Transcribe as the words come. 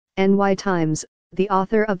NY Times, the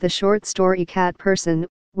author of the short story Cat Person,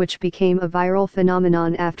 which became a viral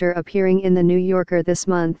phenomenon after appearing in The New Yorker this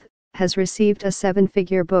month, has received a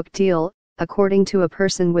seven-figure book deal, according to a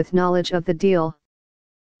person with knowledge of the deal.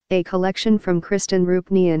 A collection from Kristen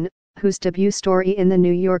Roupenian, whose debut story in The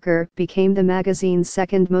New Yorker became the magazine's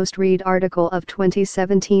second most read article of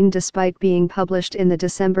 2017 despite being published in the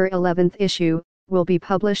December 11 issue, will be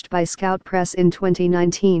published by Scout Press in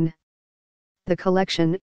 2019. The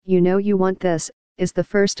collection, You Know You Want This, is the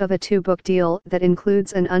first of a two-book deal that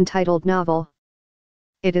includes an untitled novel.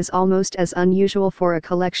 It is almost as unusual for a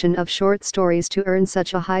collection of short stories to earn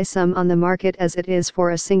such a high sum on the market as it is for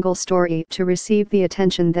a single story to receive the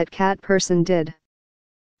attention that Cat Person did.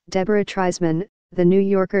 Deborah Treisman, The New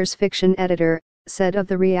Yorker's fiction editor, said of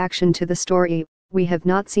the reaction to the story, "We have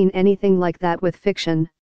not seen anything like that with fiction."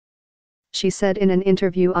 She said in an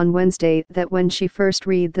interview on Wednesday that when she first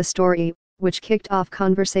read the story, which kicked off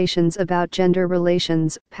conversations about gender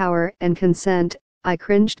relations, power and consent, I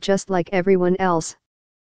cringed just like everyone else.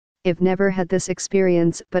 I've never had this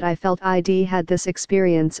experience, but I felt I'd had this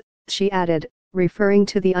experience, she added, referring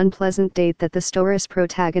to the unpleasant date that the story's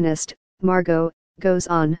protagonist, Margot, goes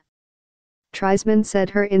on. Treisman said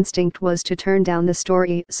her instinct was to turn down the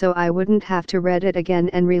story so I wouldn't have to read it again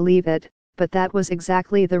and relive it, but that was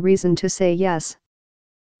exactly the reason to say yes.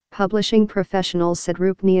 Publishing professionals said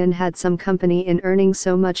Roupenian had some company in earning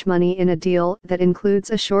so much money in a deal that includes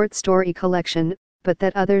a short story collection, but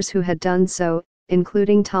that others who had done so,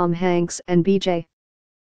 including Tom Hanks and B.J.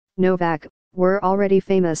 Novak, were already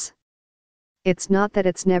famous. "It's not that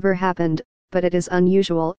it's never happened, but it is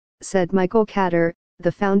unusual," said Michael Catter,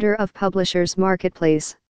 the founder of Publishers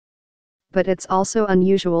Marketplace. But it's also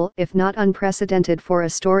unusual, if not unprecedented, for a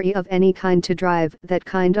story of any kind to drive that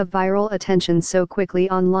kind of viral attention so quickly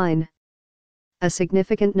online. A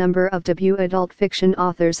significant number of debut adult fiction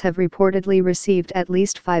authors have reportedly received at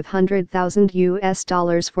least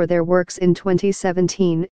 $500,000 for their works in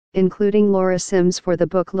 2017, including Laura Sims for The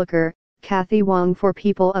Book Looker, Kathy Wong for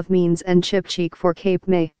People of Means and Chip Cheek for Cape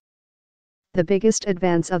May. The biggest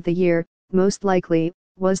advance of the year, most likely,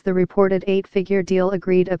 was the reported 8-figure deal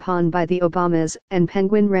agreed upon by the Obamas and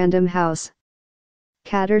Penguin Random House.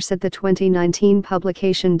 Catter said the 2019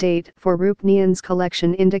 publication date for Roupenian's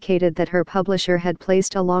collection indicated that her publisher had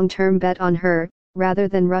placed a long-term bet on her, rather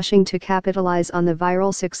than rushing to capitalize on the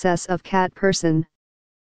viral success of Cat Person.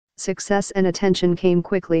 Success and attention came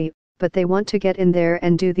quickly, but they want to get in there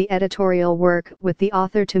and do the editorial work with the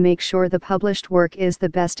author to make sure the published work is the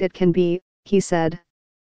best it can be, he said.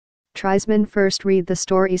 Treisman first read the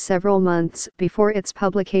story several months before its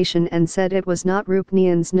publication and said it was not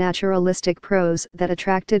Roupenian's naturalistic prose that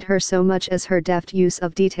attracted her so much as her deft use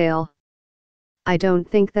of detail. "I don't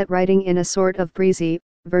think that writing in a sort of breezy,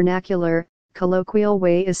 vernacular, colloquial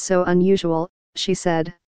way is so unusual," she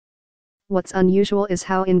said. "What's unusual is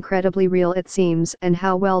how incredibly real it seems and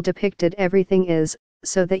how well depicted everything is,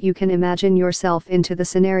 so that you can imagine yourself into the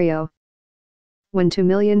scenario. When 2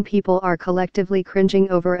 million people are collectively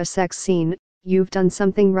cringing over a sex scene, you've done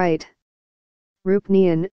something right."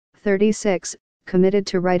 Roupenian, 36, committed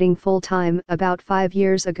to writing full-time about 5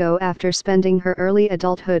 years ago after spending her early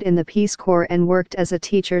adulthood in the Peace Corps and worked as a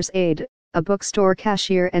teacher's aide, a bookstore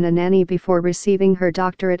cashier and a nanny before receiving her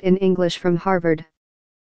doctorate in English from Harvard.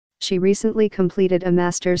 She recently completed a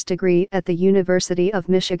master's degree at the University of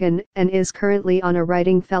Michigan and is currently on a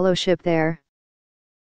writing fellowship there.